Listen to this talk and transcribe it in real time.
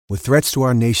With threats to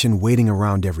our nation waiting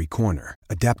around every corner,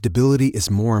 adaptability is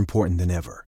more important than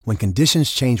ever. When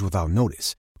conditions change without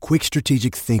notice, quick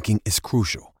strategic thinking is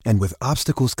crucial. And with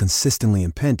obstacles consistently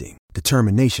impending,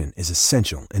 determination is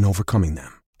essential in overcoming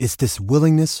them. It's this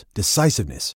willingness,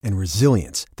 decisiveness, and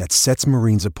resilience that sets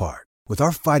Marines apart. With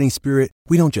our fighting spirit,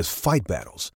 we don't just fight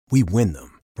battles, we win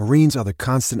them. Marines are the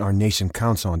constant our nation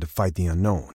counts on to fight the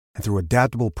unknown. And through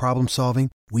adaptable problem solving,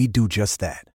 we do just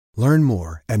that. Learn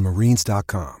more at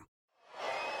marines.com.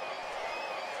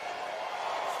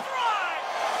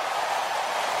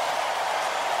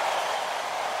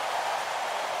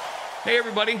 Hey,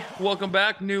 everybody. Welcome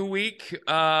back. New week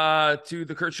to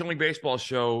the Curt Schilling Baseball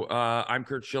Show. I'm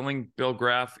Curt Schilling. Bill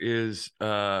Graff is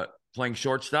playing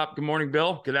shortstop. Good morning,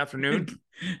 Bill. Good afternoon.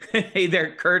 Hey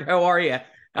there, Curt. How are you?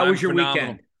 How was your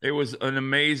weekend? It was an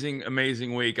amazing,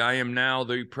 amazing week. I am now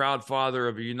the proud father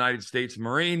of a United States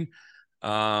Marine.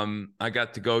 I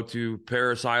got to go to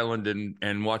Paris Island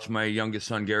and watch my youngest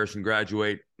son, Garrison,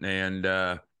 graduate. And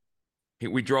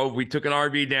we took an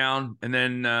RV down, and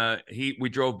then we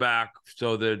drove back.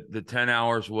 So the 10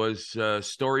 hours was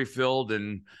story filled.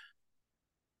 And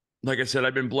like I said,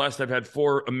 I've been blessed. I've had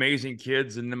 4 amazing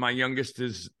kids, and then my youngest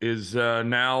is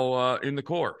now in the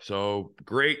Corps. So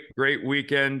great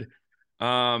weekend.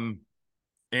 And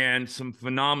some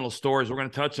phenomenal stories. We're going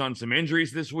to touch on some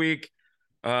injuries this week.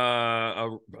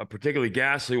 A particularly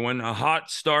ghastly one, a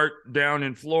hot start down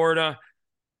in Florida.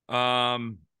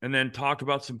 And then talk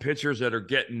about some pitchers that are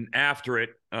getting after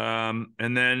it.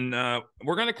 And then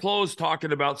we're going to close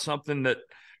talking about something that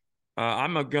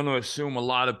I'm going to assume a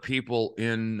lot of people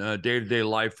in day-to-day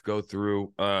life go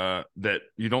through that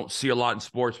you don't see a lot in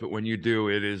sports, but when you do,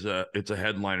 it's a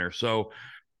headliner. So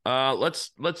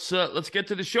let's get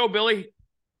to the show, Billy.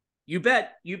 You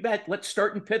bet. Let's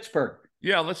start in Pittsburgh.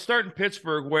 Yeah, let's start in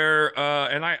Pittsburgh, where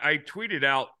and I tweeted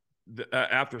out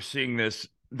after seeing this,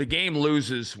 the game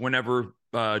loses whenever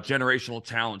generational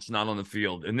talent's not on the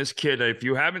field. And this kid, if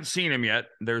you haven't seen him yet,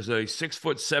 there's a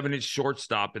 6'7"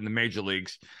 shortstop in the major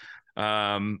leagues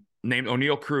named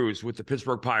O'Neal Cruz with the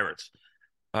Pittsburgh Pirates,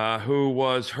 who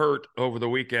was hurt over the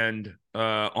weekend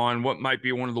on what might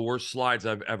be one of the worst slides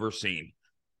I've ever seen.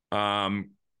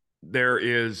 There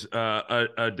is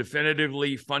a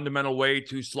definitively fundamental way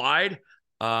to slide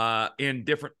at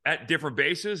different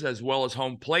bases as well as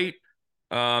home plate.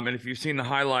 And if you've seen the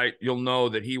highlight, you'll know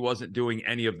that he wasn't doing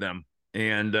any of them.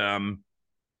 And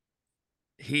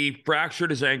he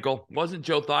fractured his ankle. Wasn't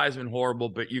Joe Theismann horrible,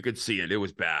 but you could see it. It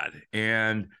was bad.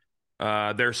 And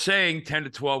they're saying 10 to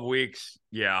 12 weeks.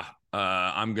 Yeah,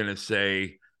 I'm going to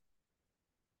say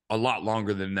a lot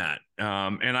longer than that.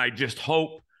 And I just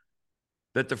hope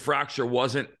that the fracture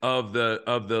wasn't of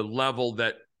the level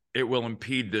that it will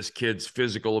impede this kid's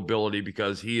physical ability,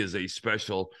 because he is a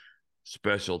special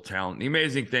talent. The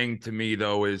amazing thing to me,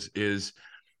 though, is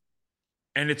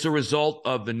and it's a result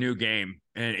of the new game.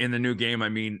 And in the new game, I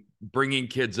mean bringing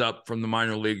kids up from the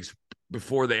minor leagues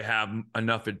before they have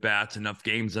enough at-bats, enough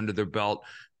games under their belt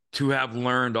to have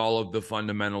learned all of the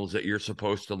fundamentals that you're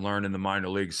supposed to learn in the minor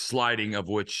leagues, sliding of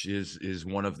which is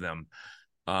one of them.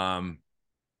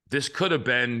 This could have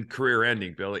been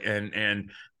career-ending, Billy.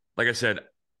 And like I said,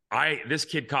 this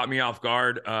kid caught me off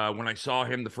guard. When I saw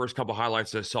him, the first couple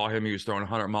highlights I saw him, he was throwing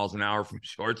 100 miles an hour from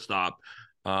shortstop.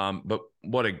 But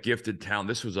what a gifted talent.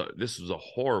 This was a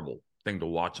horrible thing to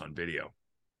watch on video.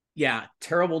 Yeah,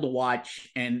 terrible to watch.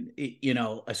 And,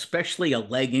 especially a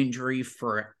leg injury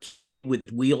with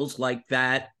wheels like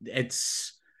that,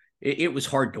 it was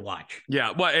hard to watch.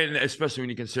 Yeah, well, and especially when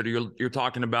you consider you're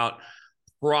talking about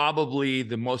probably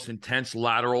the most intense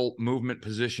lateral movement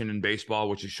position in baseball,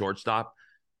 which is shortstop.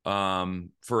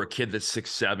 For a kid that's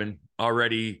 6'7"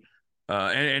 already.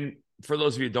 And for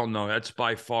those of you who don't know, that's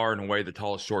by far and away the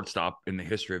tallest shortstop in the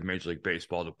history of Major League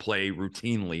Baseball to play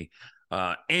routinely.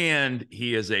 And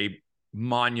he is a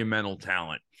monumental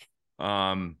talent.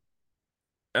 On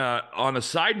a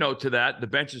side note to that, the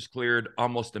bench is cleared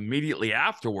almost immediately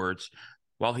afterwards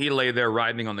while he lay there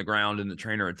writhing on the ground and the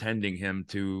trainer attending him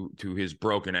to his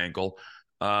broken ankle.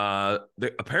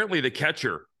 Apparently the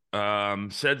catcher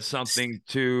said something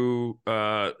to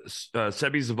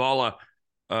Seby Zavala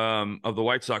of the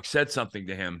White Sox, said something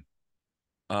to him.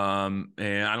 And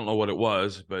I don't know what it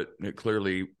was, but it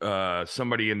clearly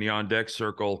somebody in the on-deck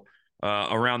circle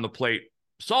around the plate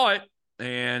saw it,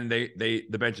 and the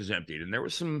bench is emptied. And there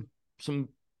was some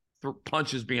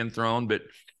punches being thrown, but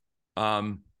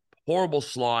horrible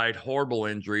slide, horrible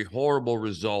injury, horrible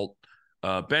result,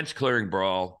 bench clearing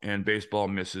brawl, and baseball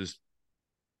misses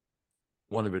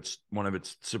one of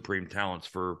its supreme talents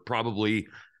for probably,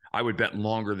 I would bet,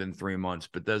 longer than 3 months.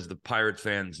 But as the Pirate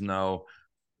fans know,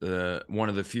 one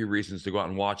of the few reasons to go out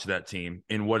and watch that team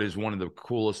in what is one of the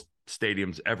coolest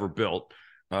stadiums ever built,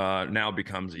 now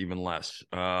becomes even less.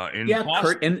 Yeah, Boston,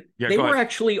 Kurt, and they go were ahead.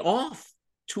 actually off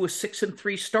to a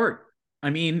 6-3 start. I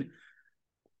mean,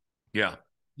 Yeah,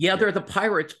 they're the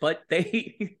Pirates, but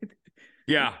they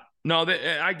yeah, no,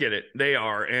 I get it. They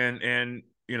are, and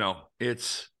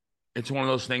it's one of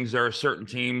those things. There are certain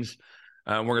teams.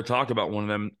 We're going to talk about one of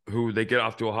them who they get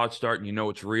off to a hot start, and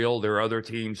it's real. There are other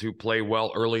teams who play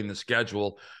well early in the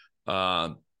schedule,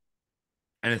 and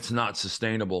it's not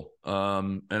sustainable.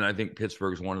 And I think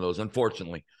Pittsburgh is one of those,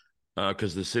 unfortunately,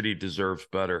 because the city deserves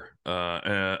better.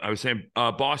 I was saying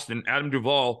Boston, Adam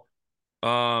Duvall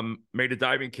made a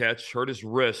diving catch, hurt his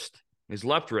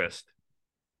left wrist,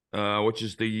 which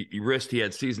is the wrist he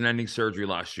had season-ending surgery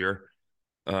last year.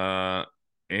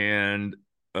 And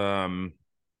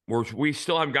we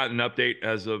still haven't gotten an update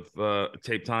as of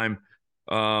tape time.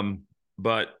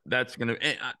 But that's going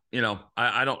to,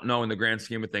 I don't know in the grand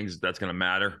scheme of things that's going to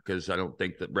matter, because I don't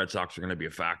think that Red Sox are going to be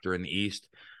a factor in the East.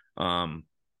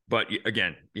 But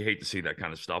again, you hate to see that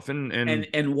kind of stuff.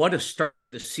 And what a start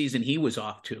the season he was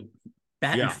off to.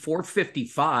 Batting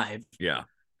 .455. Yeah.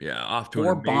 Off to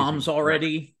 4 bombs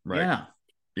already. Right.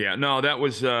 Yeah. No, that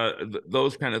was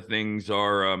those kind of things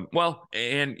are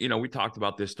and we talked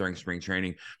about this during spring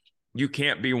training. You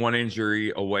can't be one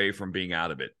injury away from being out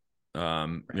of it.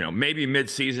 Maybe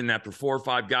mid-season after 4 or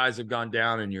 5 guys have gone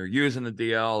down and you're using the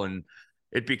DL, and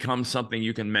it becomes something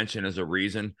you can mention as a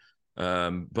reason.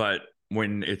 But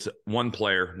when it's one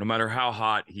player, no matter how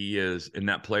hot he is, and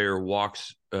that player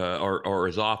walks or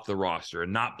is off the roster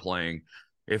and not playing,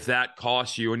 if that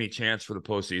costs you any chance for the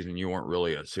postseason, you weren't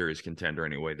really a serious contender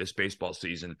anyway. This baseball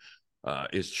season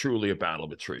is truly a battle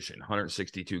of attrition.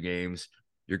 162 games.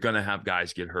 You're going to have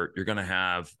guys get hurt. You're going to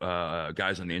have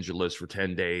guys on the injured list for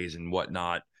 10 days and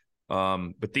whatnot.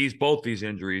 But both these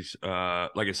injuries,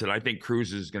 like I said, I think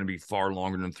Cruz is going to be far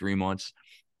longer than 3 months.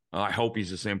 I hope he's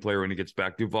the same player when he gets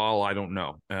back. Duvall, I don't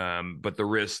know. But the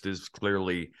wrist is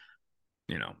clearly,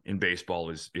 in baseball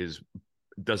is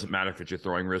doesn't matter if it's your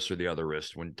throwing wrist or the other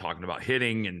wrist. When talking about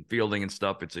hitting and fielding and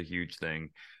stuff, it's a huge thing.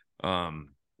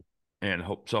 And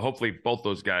hopefully both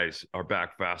those guys are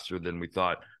back faster than we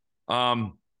thought.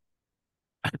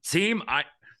 Team,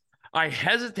 I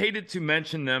hesitated to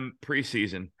mention them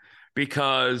preseason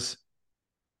because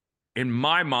in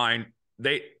my mind,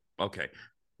 let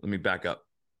me back up.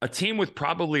 A team with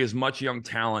probably as much young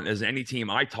talent as any team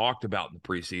I talked about in the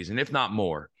preseason, if not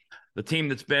more. The team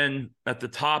that's been at the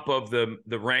top of the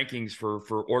rankings for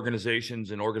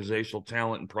organizations and organizational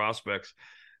talent and prospects,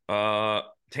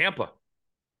 Tampa.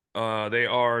 They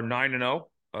are 9-0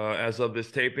 as of this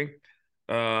taping.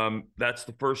 That's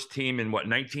the first team in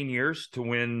 19 years to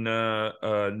win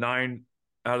 9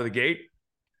 out of the gate.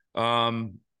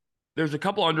 There's a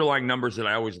couple underlying numbers that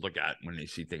I always look at when I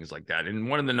see things like that. And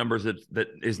one of the numbers that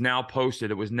is now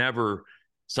posted, it was never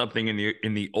something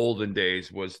in the olden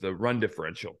days, was the run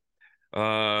differential.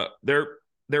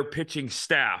 Their pitching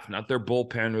staff, not their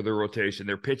bullpen or their rotation,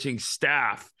 their pitching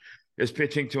staff is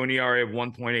pitching to an ERA of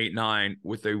 1.89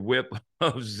 with a whip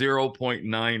of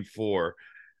 0.94.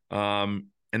 And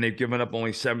they've given up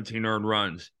only 17 earned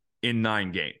runs in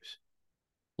 9 games,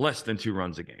 less than 2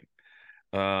 runs a game.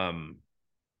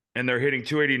 And they're hitting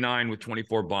 .289 with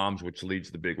 24 bombs, which leads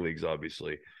the big leagues,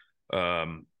 obviously.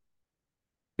 But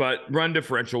run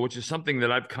differential, which is something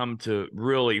that I've come to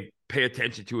really pay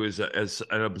attention to as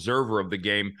an observer of the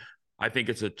game. I think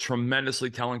it's a tremendously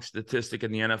telling statistic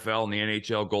in the NFL and the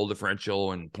NHL, goal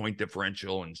differential and point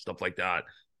differential and stuff like that.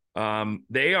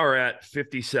 They are at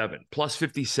 57, plus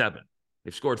 57.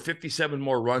 They've scored 57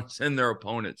 more runs than their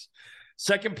opponents.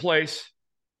 Second place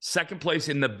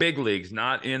in the big leagues,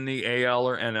 not in the AL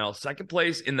or NL. Second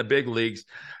place in the big leagues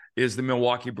is the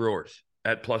Milwaukee Brewers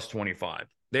at plus 25.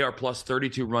 They are plus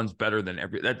 32 runs better than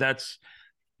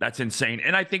that's insane.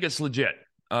 And I think it's legit.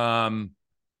 Wander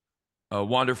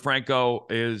Franco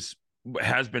has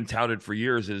been touted for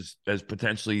years as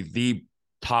potentially the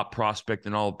top prospect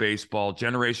in all of baseball,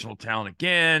 generational talent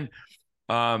again.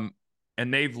 And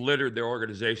they've littered their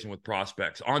organization with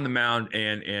prospects on the mound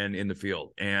and in the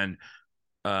field. And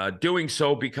doing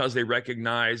so because they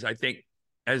recognize, I think,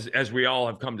 as we all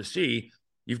have come to see,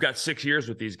 you've got 6 years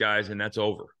with these guys and that's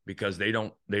over, because they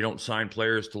don't sign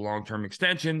players to long-term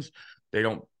extensions. They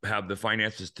don't have the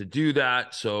finances to do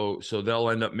that. So they'll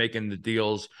end up making the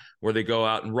deals where they go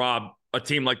out and rob a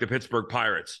team like the Pittsburgh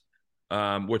Pirates,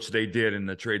 which they did in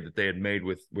the trade that they had made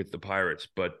with the Pirates.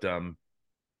 But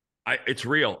it's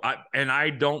real.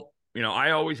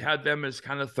 I always had them as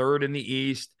kind of third in the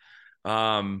East.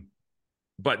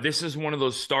 But this is one of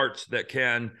those starts that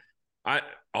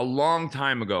a long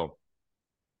time ago,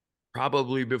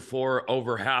 probably before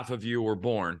over half of you were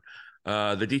born,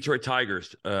 the Detroit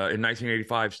Tigers in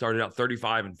 1985 started out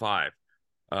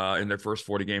 35-5 in their first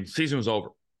 40 games. Season was over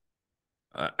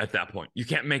at that point. You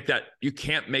can't make that. You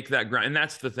can't make that ground. And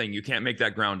that's the thing. You can't make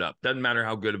that ground up. Doesn't matter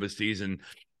how good of a season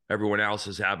everyone else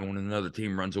is having when another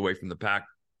team runs away from the pack.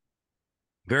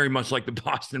 Very much like the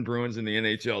Boston Bruins in the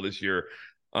NHL this year.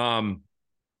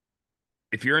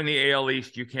 If you're in the AL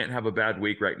East, you can't have a bad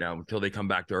week right now until they come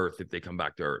back to earth, if they come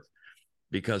back to earth.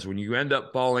 Because when you end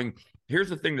up falling, here's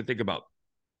the thing to think about.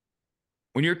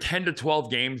 When you're 10 to 12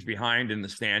 games behind in the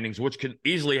standings, which could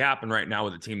easily happen right now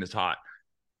with a team that's hot,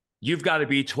 you've got to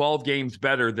be 12 games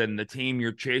better than the team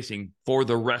you're chasing for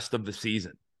the rest of the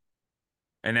season.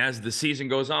 And as the season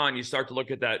goes on, you start to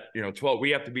look at that, 12, we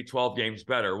have to be 12 games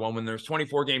better. Well, when there's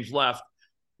 24 games left,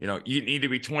 you need to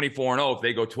be 24-0 if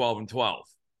they go 12-12,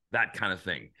 that kind of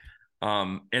thing.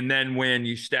 And then when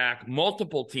you stack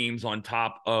multiple teams on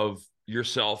top of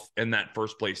yourself and that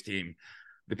first place team,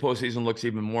 the postseason looks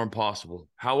even more impossible.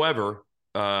 However,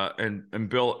 and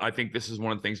Bill, I think this is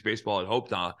one of the things baseball had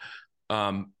hoped on.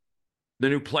 The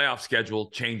new playoff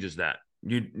schedule changes that.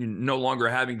 You're no longer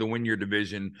having to win your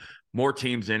division, more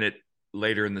teams in it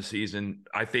later in the season,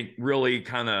 I think really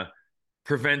kind of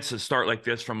prevents a start like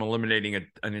this from eliminating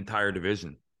an entire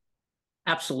division.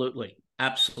 Absolutely.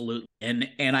 And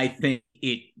I think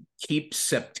it keeps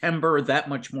September that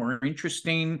much more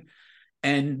interesting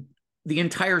and the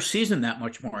entire season that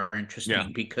much more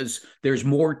interesting because there's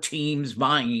more teams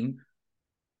vying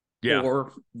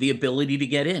for the ability to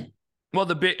get in. Well,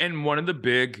 one of the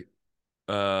big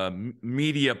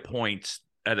media points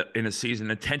in a season,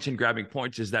 attention-grabbing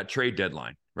points, is that trade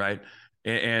deadline, right?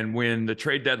 And when the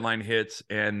trade deadline hits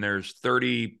and there's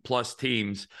 30-plus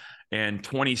teams and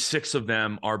 26 of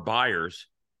them are buyers,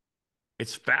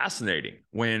 it's fascinating.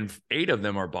 When 8 of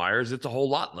them are buyers, it's a whole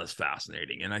lot less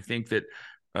fascinating. And I think that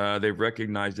they've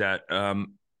recognized that.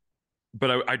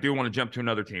 But I do want to jump to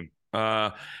another team.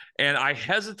 And I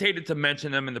hesitated to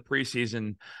mention them in the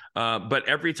preseason, but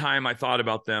every time I thought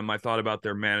about them, I thought about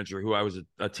their manager, who I was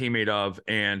a teammate of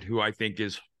and who I think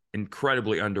is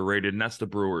incredibly underrated, and that's the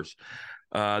Brewers.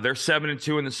 They're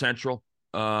 7-2 in the Central,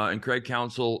 and Craig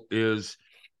Counsell is,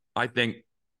 I think,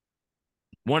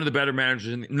 one of the better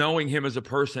managers. And knowing him as a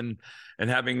person and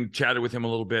having chatted with him a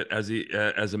little bit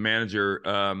as a manager,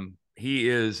 he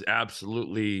is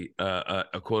absolutely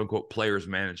a quote-unquote player's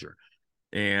manager.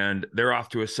 And they're off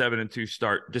to a 7-2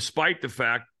 start, despite the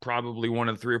fact probably one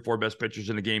of the 3 or 4 best pitchers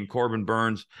in the game, Corbin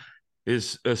Burnes,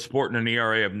 is sporting an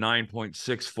ERA of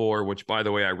 9.64, which, by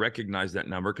the way, I recognize that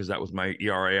number because that was my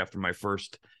ERA after my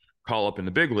first call-up in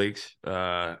the big leagues.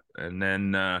 And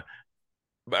then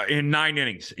in 9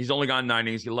 innings, he's only gone 9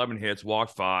 innings, 11 hits,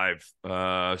 walked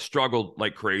 5, struggled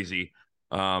like crazy,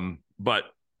 but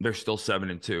they're still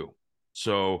 7-2.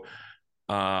 So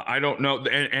I don't know.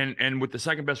 And with the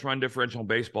second best run differential in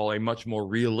baseball, a much more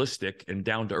realistic and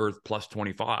down to earth plus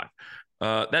 25.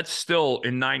 That's still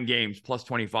in 9 games. Plus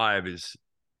 25 is,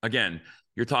 again,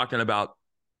 you're talking about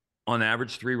on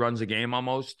average 3 runs a game,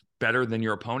 almost better than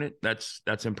your opponent. That's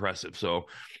impressive. So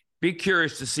be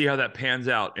curious to see how that pans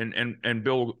out. And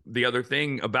Bill, the other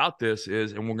thing about this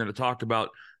is, and we're going to talk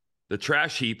about the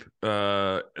trash heap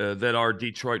that are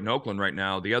Detroit and Oakland right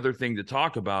now. The other thing to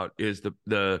talk about is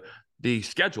the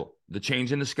schedule, the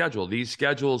change in the schedule. These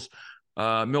schedules,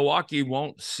 Milwaukee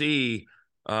won't see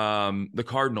the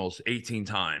Cardinals 18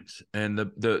 times, and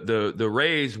the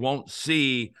Rays won't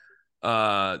see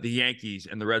the Yankees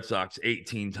and the Red Sox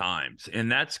 18 times,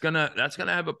 and that's gonna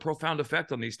have a profound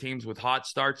effect on these teams with hot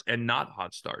starts and not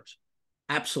hot starts.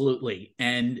 Absolutely,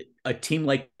 and a team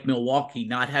like Milwaukee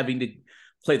not having to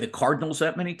play the Cardinals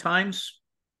that many times.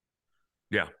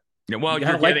 Yeah. Yeah, well,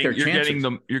 you're getting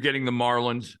the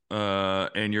Marlins,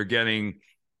 and you're getting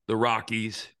the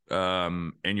Rockies,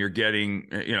 and you're getting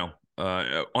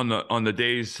on the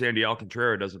days Sandy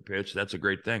Alcantara doesn't pitch, that's a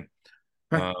great thing.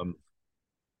 Right.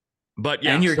 But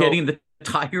yeah, and you're getting the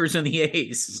Tigers and the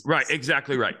A's. Right,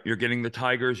 exactly right. You're getting the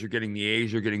Tigers, you're getting the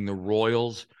A's, you're getting the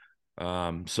Royals.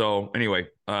 So anyway,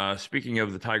 speaking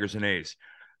of the Tigers and A's,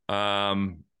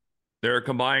 they're a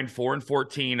combined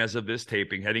 4-14 as of this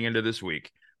taping, heading into this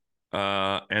week.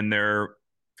 And their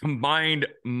combined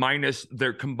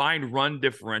run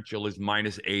differential is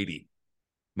 -80,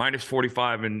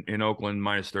 -45 in Oakland,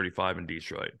 -35 in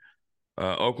Detroit.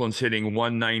 Oakland's hitting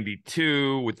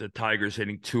 192 with the Tigers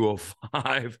hitting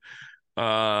 205.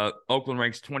 Oakland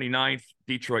ranks 29th,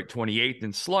 Detroit 28th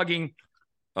in slugging.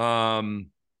 ERA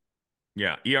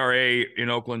in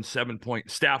Oakland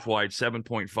staff-wide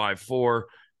 7.54.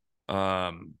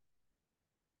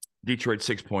 Detroit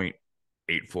 6.82.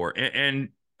 8-4. And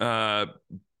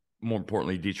more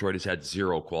importantly, Detroit has had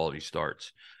 0 quality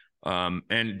starts.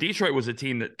 And Detroit was a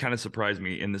team that kind of surprised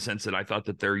me in the sense that I thought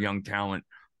that their young talent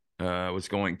was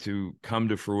going to come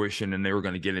to fruition and they were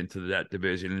going to get into that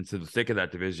division, into the thick of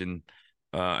that division.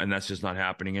 And that's just not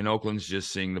happening. And Oakland's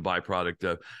just seeing the byproduct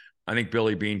of, I think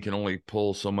Billy Beane can only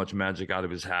pull so much magic out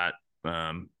of his hat.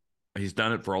 He's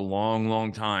done it for a long,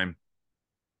 long time,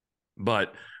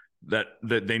 but that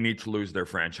they need to lose their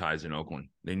franchise in Oakland.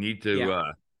 They need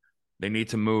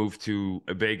to move to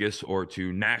Vegas or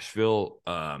to Nashville.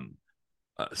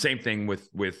 Same thing with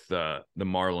the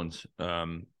Marlins.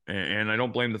 And I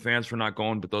don't blame the fans for not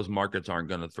going, but those markets aren't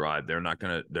going to thrive. They're not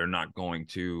going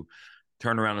to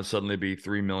turn around and suddenly be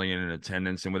 3 million in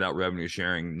attendance, and without revenue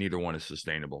sharing, neither one is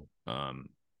sustainable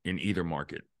in either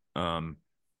market.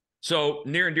 So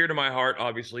near and dear to my heart,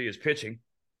 obviously, is pitching.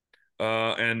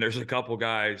 And there's a couple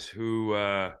guys who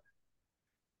have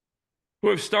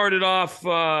started off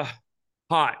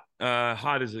hot.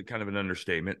 Hot is a kind of an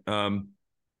understatement. And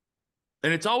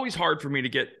it's always hard for me to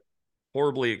get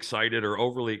horribly excited or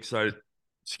overly excited,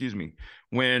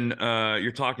 when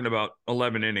you're talking about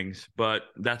 11 innings, but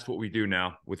that's what we do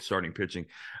now with starting pitching.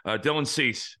 Dylan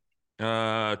Cease,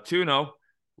 2-0,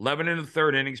 11 in the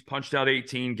third innings, punched out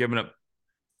 18, giving up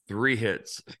 3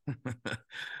 hits.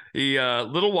 He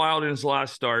little wild in his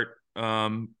last start,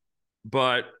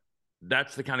 but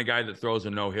that's the kind of guy that throws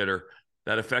a no-hitter,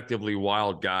 that effectively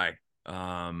wild guy.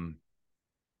 I'm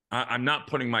not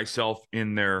putting myself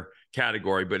in their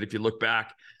category, but if you look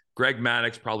back, Greg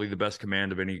Maddux, probably the best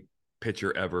command of any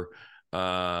pitcher ever.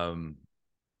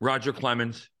 Roger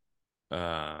Clemens,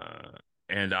 and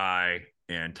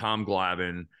Tom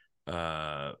Glavine,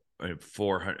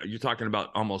 400. You're talking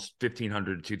about almost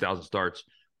 1,500 to 2,000 starts.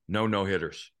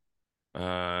 No-hitters.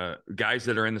 Guys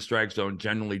that are in the strike zone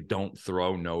generally don't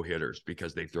throw no-hitters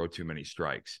because they throw too many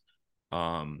strikes.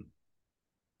 And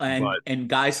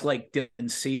guys like Dylan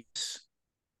Cease,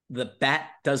 the bat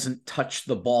doesn't touch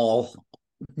the ball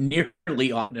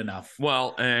nearly often enough.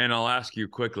 Well, and I'll ask you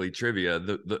quickly, trivia,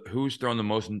 who's thrown the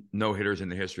most no-hitters in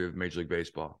the history of Major League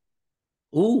Baseball?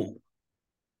 Ooh.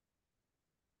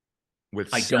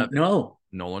 With I don't know.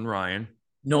 Nolan Ryan.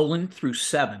 Nolan threw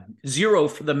 7. 0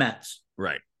 for the Mets.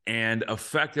 Right. And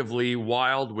effectively,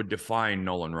 wild would define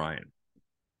Nolan Ryan.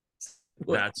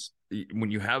 That's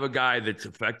when you have a guy that's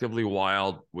effectively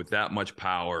wild with that much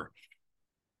power,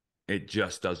 it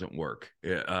just doesn't work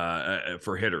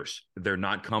for hitters. They're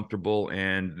not comfortable,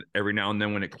 and every now and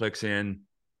then when it clicks in,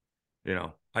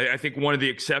 I think one of the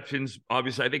exceptions,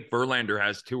 obviously, I think Verlander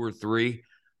has 2 or 3,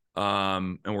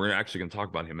 and we're actually going to talk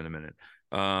about him in a minute.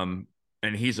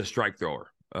 And he's a strike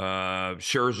thrower.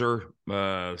 Scherzer,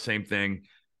 same thing.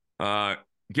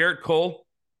 Garrett Cole,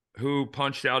 who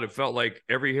punched out, it felt like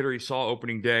every hitter he saw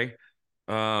opening day,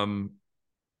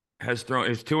 is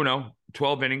 2-0,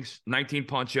 12 innings, 19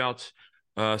 punch outs,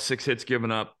 6 hits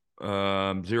given up,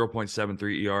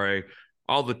 0.73 ERA.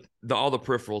 All the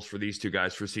peripherals for these two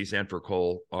guys, for Cease and for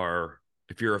Cole, are,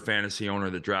 if you're a fantasy owner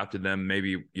that drafted them,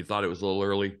 maybe you thought it was a little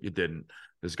early. You didn't.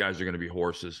 These guys are going to be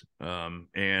horses.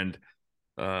 And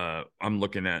I'm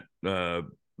looking at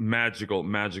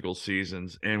magical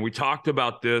seasons. And we talked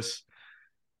about this,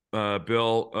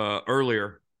 Bill,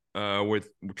 earlier, with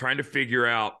trying to figure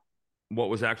out what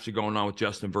was actually going on with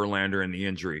Justin Verlander and the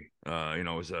injury. It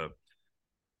was a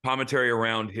commentary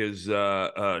around his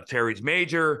Terry's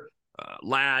major,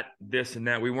 lat, this and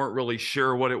that. We weren't really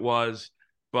sure what it was,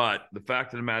 but the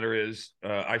fact of the matter is,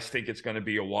 I think it's going to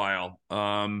be a while.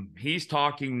 He's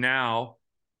talking now,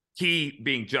 he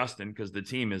being Justin, because the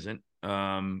team isn't.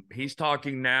 He's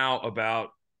talking now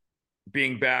about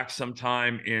being back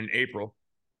sometime in April.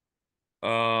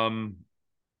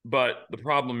 But the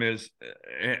problem is,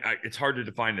 it's hard to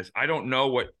define this. I don't know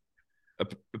what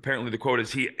apparently the quote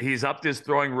is. He's upped his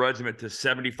throwing regimen to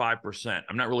 75%.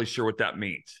 I'm not really sure what that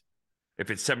means.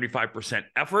 If it's 75%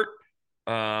 effort,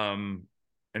 and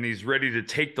he's ready to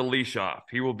take the leash off.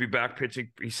 He will be back pitching.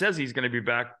 He says he's going to be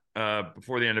back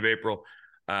before the end of April.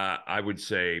 I would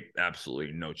say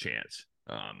absolutely no chance.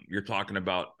 You're talking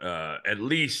about at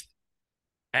least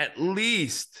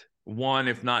 1,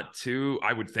 if not 2,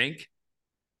 I would think,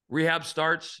 rehab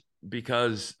starts,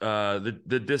 because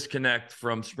the disconnect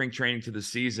from spring training to the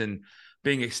season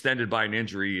being extended by an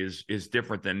injury is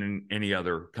different than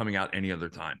coming out any other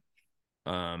time.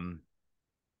 And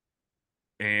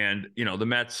the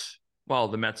Mets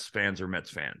fans are Mets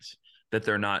fans. That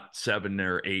they're not 7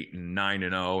 or 8 and 9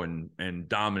 and 0 and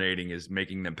dominating is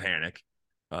making them panic.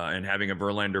 And having a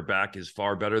Verlander back is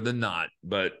far better than not.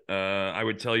 But I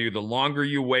would tell you, the longer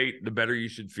you wait, the better you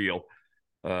should feel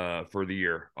for the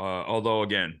year. Although,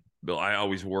 again, Bill. I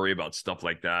always worry about stuff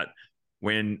like that.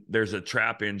 When there's a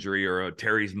trap injury or a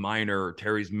Terry's minor or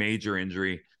Terry's major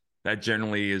injury, that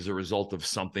generally is a result of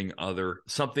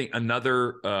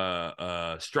another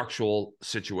structural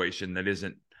situation that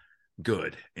isn't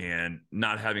good. And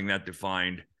not having that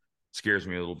defined scares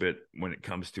me a little bit when it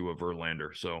comes to a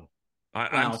Verlander. So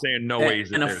I'm saying no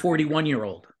ways. And a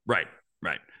 41-year-old. Right.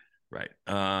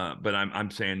 But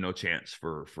I'm saying no chance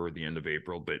for the end of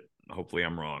April, but hopefully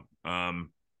I'm wrong.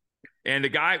 And the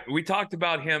guy, we talked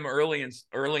about him early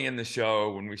in the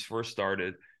show when we first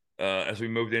started, as we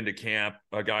moved into camp,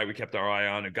 a guy we kept our eye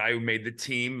on, a guy who made the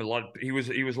team. He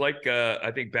was like,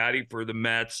 I think, Batty for the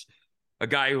Mets, a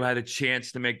guy who had a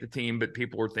chance to make the team, but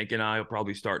people were thinking, he'll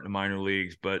probably start in the minor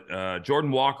leagues. But Jordan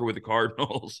Walker with the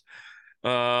Cardinals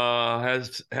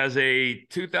has a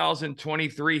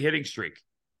 2023 hitting streak.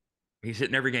 He's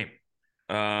hitting every game.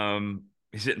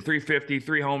 He's hitting 350,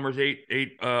 3 homers,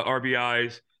 8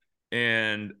 RBIs.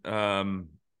 And I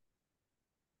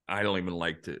don't even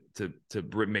like to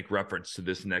make reference to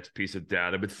this next piece of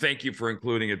data, but thank you for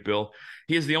including it, Bill.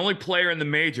 He is the only player in the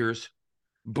majors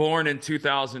born in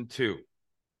 2002.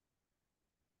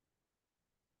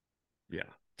 Yeah,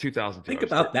 2002. Think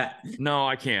about that. No,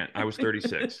 I can't. I was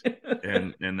 36,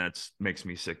 and that's makes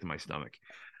me sick to my stomach.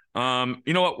 You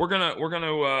know what? We're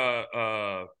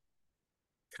gonna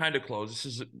kind of close. This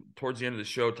is towards the end of the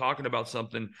show, talking about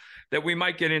something that we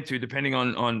might get into depending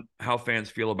on how fans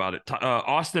feel about it.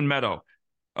 Austin Meadow,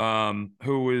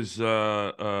 who is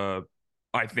I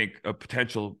think a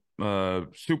potential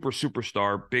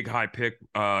superstar, big high pick,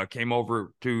 came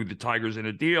over to the Tigers in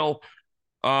a deal.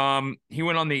 He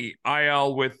went on the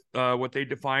IL with what they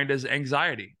defined as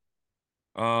anxiety,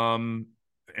 and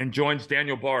joins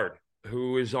Daniel Bard,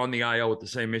 who is on the IL with the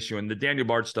same issue. And the Daniel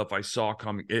Bard stuff I saw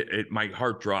coming, my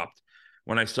heart dropped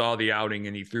when I saw the outing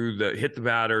and he hit the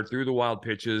batter, threw the wild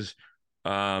pitches.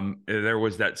 There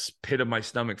was that pit of my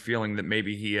stomach feeling that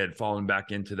maybe he had fallen back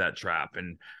into that trap.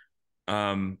 And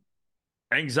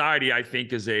anxiety, I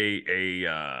think, is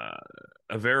a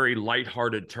very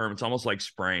lighthearted term. It's almost like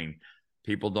sprain.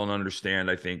 People don't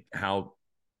understand, I think, how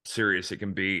serious it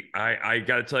can be. I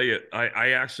got to tell you,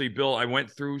 I actually, Bill, I went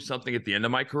through something at the end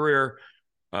of my career,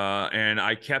 and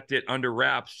I kept it under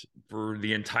wraps for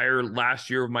the entire last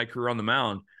year of my career on the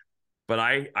mound. But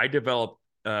I developed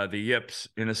the yips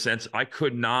in a sense. I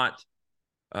could not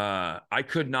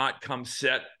come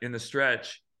set in the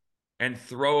stretch and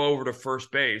throw over to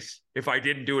first base if I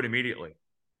didn't do it immediately.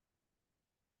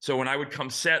 So when I would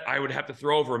come set, I would have to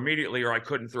throw over immediately, or I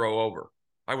couldn't throw over.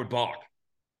 I would balk.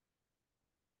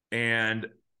 And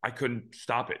I couldn't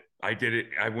stop it. I did it.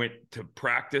 I went to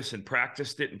practice and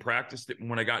practiced it. And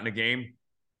when I got in the game,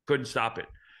 couldn't stop it.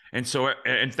 And so,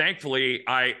 and thankfully,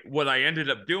 what I ended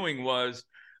up doing was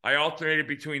I alternated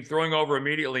between throwing over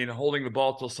immediately and holding the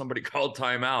ball till somebody called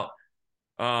timeout,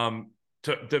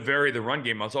 to vary the run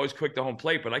game. I was always quick to home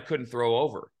plate, but I couldn't throw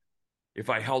over if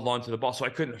I held on to the ball. So I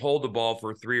couldn't hold the ball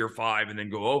for 3 or 5 and then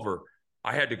go over.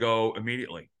 I had to go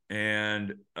immediately.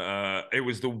 And it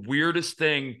was the weirdest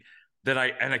thing that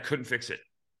I couldn't fix it.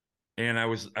 And it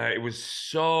was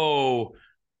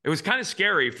kind of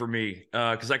scary for me,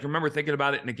 because I can remember thinking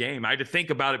about it in a game. I had to think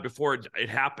about it before it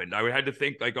happened. I had to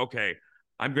think like, okay,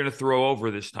 I'm going to throw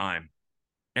over this time.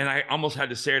 And I almost had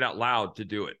to say it out loud to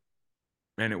do it.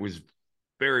 And it was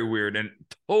very weird and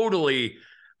totally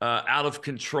out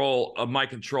of my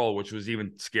control, which was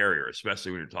even scarier,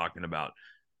 especially when you're talking about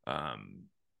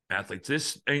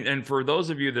athletes. And for those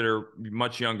of you that are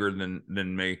much younger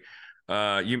than me,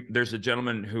 there's a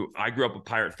gentleman who I grew up a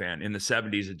Pirate fan in the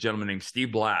 70s, a gentleman named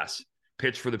Steve Blass,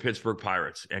 pitched for the Pittsburgh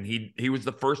Pirates. And he was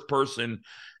the first person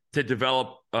to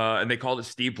develop, and they called it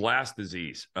Steve Blass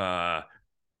disease.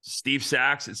 Steve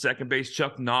Sachs at second base,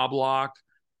 Chuck Knobloch,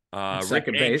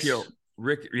 second base.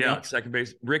 Second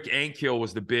base. Rick Ankiel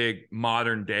was the big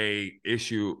modern day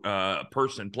issue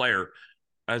player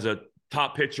as a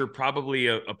top pitcher, probably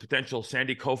a potential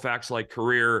Sandy Koufax-like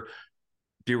career,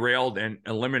 derailed and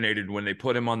eliminated when they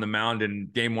put him on the mound in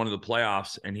game 1 of the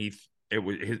playoffs, and it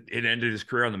ended his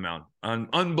career on the mound.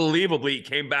 Unbelievably, he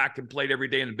came back and played every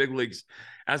day in the big leagues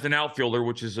as an outfielder,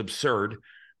 which is absurd.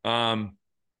 But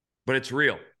it's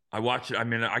real. I watched it. I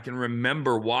mean, I can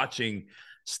remember watching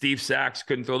Steve Sachs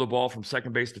couldn't throw the ball from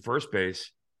second base to first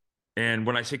base. And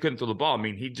when I say couldn't throw the ball, I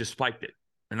mean, he just spiked it.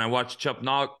 And I watched Chuck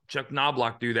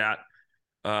Knobloch do that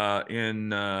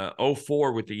in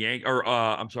 04 with the Yankees, or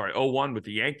 01 with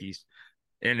the Yankees.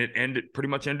 And it pretty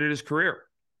much ended his career.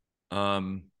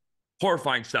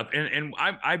 Horrifying stuff. And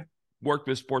I've worked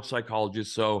with sports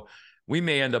psychologists. So we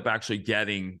may end up actually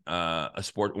getting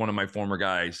one of my former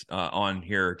guys on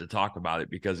here to talk about it,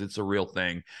 because it's a real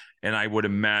thing. And I would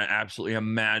absolutely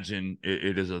imagine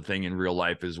it is a thing in real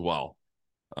life as well.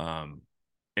 And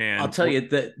I'll tell you,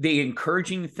 the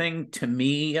encouraging thing to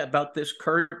me about this,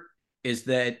 Kurt, is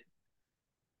that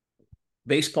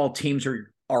baseball teams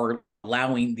are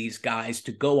allowing these guys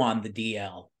to go on the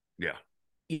DL. Yeah.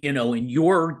 In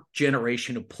your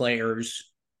generation of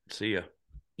players. See ya.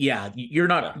 Yeah, you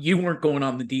weren't going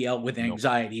on the DL with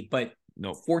anxiety, but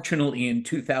fortunately in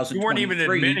 2023. You weren't even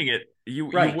admitting it. You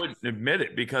wouldn't admit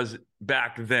it, because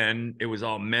back then it was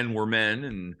all men were men,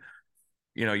 and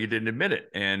you didn't admit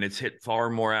it. And it's hit far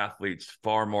more athletes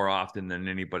far more often than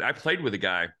anybody. I played with a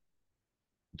guy,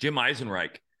 Jim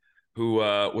Eisenreich, who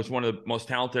was one of the most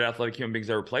talented athletic human beings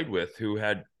I ever played with,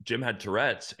 Jim had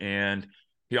Tourette's, and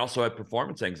he also had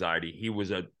performance anxiety. He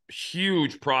was a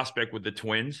huge prospect with the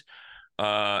Twins,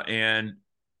 and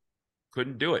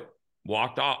couldn't do it.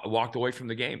 Walked away from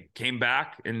the game, came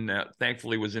back, and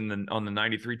thankfully was on the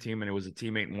 93 team, and it was a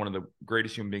teammate and one of the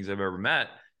greatest human beings I've ever met.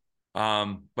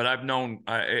 But I've known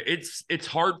it's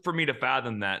hard for me to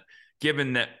fathom that,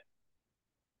 given that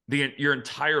your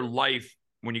entire life,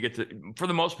 when you get to, for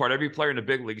the most part, every player in the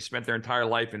big league spent their entire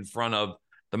life in front of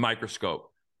the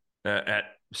microscope at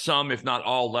some, if not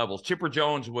all, levels. Chipper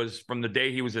Jones was, from the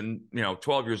day he was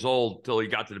 12 years old till he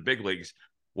got to the big leagues,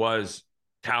 was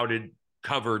touted,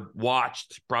 covered,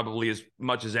 watched probably as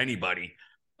much as anybody.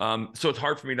 So it's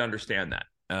hard for me to understand that.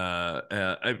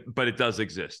 But it does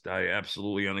exist. I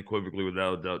absolutely, unequivocally,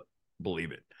 without a doubt,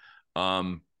 believe it.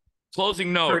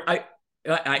 Closing note. I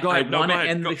want to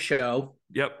end the show.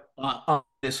 Yep. On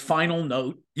this final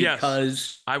note,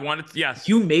 because I wanted to,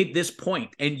 you made this point,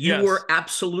 and you were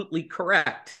absolutely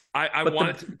correct. I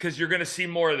wanted to, because you're going to see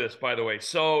more of this, by the way.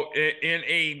 So in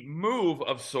a move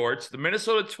of sorts, the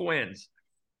Minnesota Twins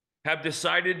have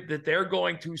decided that they're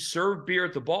going to serve beer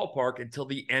at the ballpark until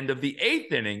the end of the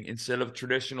 8th inning instead of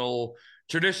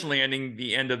traditionally ending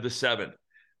the end of the 7th.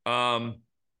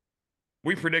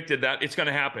 We predicted that it's going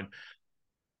to happen.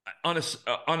 On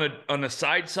a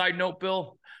side note,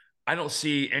 Bill, I don't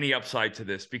see any upside to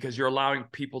this, because you're allowing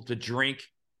people to drink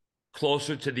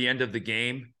closer to the end of the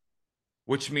game,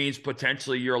 which means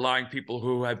potentially you're allowing people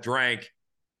who have drank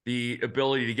the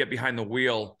ability to get behind the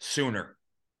wheel sooner.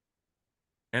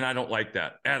 And I don't like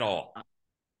that at all.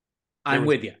 I'm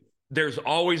with you. There was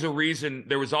always a reason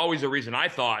I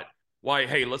thought why,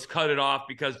 hey, let's cut it off,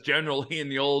 because generally in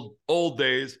the old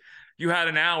days, you had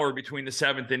an hour between the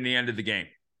 7th and the end of the game.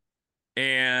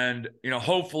 And,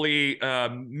 hopefully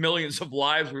millions of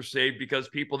lives were saved because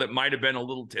people that might have been a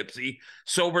little tipsy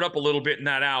sobered up a little bit in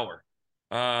that hour.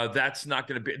 That's not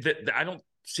going to be, I don't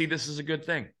see this as a good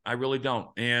thing. I really don't.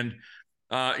 And,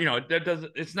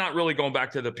 it's not really going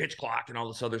back to the pitch clock and all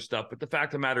this other stuff. But the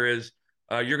fact of the matter is,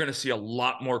 you're going to see a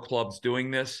lot more clubs doing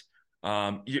this.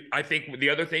 I think the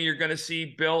other thing you're going to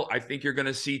see, Bill, I think you're going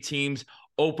to see teams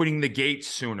opening the gates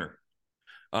sooner.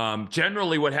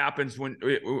 Generally what happens when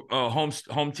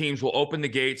home teams will open the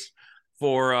gates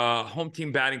for home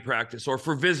team batting practice, or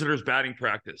for visitors batting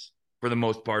practice for the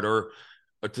most part, or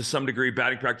to some degree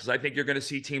batting practice. I think you're going to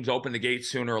see teams open the gates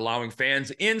sooner, allowing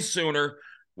fans in sooner,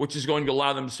 which is going to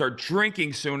allow them to start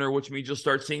drinking sooner, which means you'll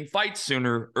start seeing fights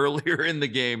sooner earlier in the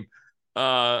game,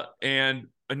 and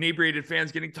inebriated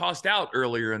fans getting tossed out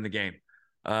earlier in the game,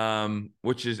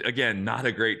 which is, again, not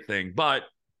a great thing. But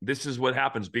this is what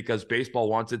happens because baseball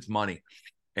wants its money.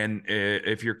 And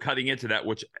if you're cutting into that,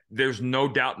 which there's no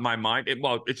doubt in my mind,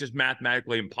 it's just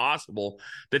mathematically impossible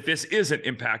that this isn't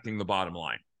impacting the bottom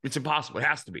line. It's impossible. It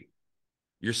has to be.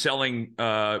 You're selling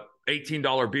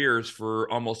 $18 beers for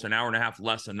almost an hour and a half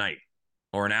less a night,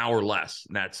 or an hour less.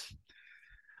 And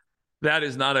that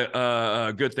is not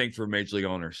a good thing for major league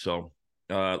owners. So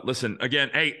listen,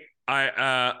 again, hey,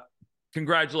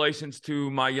 congratulations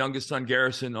to my youngest son,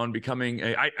 Garrison, on becoming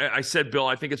I said, Bill,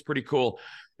 I think it's pretty cool.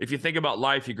 If you think about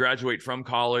life, you graduate from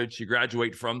college, you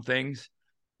graduate from things,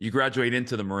 you graduate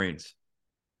into the Marines,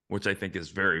 which I think is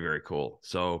very, very cool.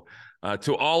 So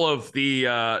to all of the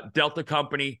Delta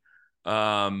Company,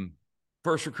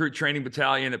 First Recruit Training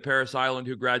Battalion at Paris Island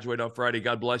who graduated on Friday,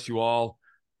 God bless you all.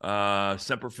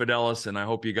 Semper Fidelis, and I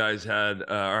hope you guys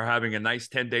are having a nice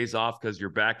 10 days off, because you're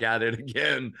back at it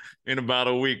again in about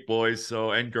a week, boys,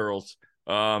 and girls.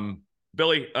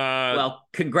 Billy. Well,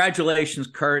 congratulations,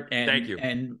 Kurt, and thank you.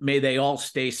 And may they all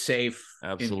stay safe.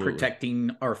 Absolutely. In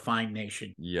protecting our fine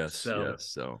nation. Yes.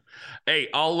 So, hey,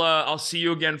 I'll see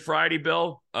you again Friday,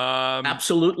 Bill.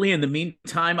 Absolutely. In the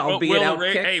meantime, I'll be at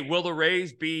Outkick. Hey, will the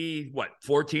Rays be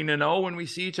 14-0 when we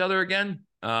see each other again?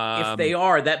 If they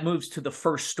are, that moves to the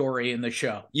first story in the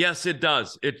show. Yes, it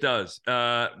does. It does.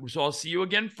 So I'll see you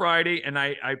again Friday. And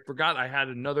I forgot I had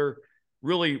another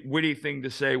really witty thing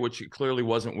to say, which clearly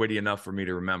wasn't witty enough for me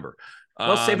to remember.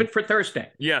 Well, save it for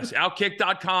Thursday. Yes,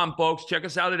 Outkick.com, folks. Check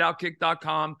us out at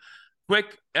Outkick.com.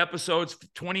 Quick episodes,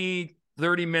 20,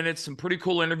 30 minutes, some pretty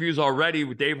cool interviews already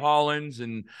with Dave Hollins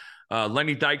and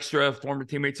Lenny Dykstra, former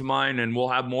teammates of mine, and we'll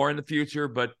have more in the future.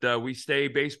 But we stay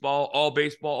baseball all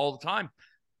the time.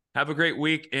 Have a great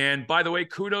week. And by the way,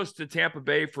 kudos to Tampa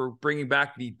Bay for bringing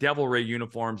back the Devil Ray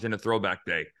uniforms in a throwback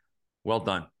day. Well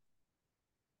done.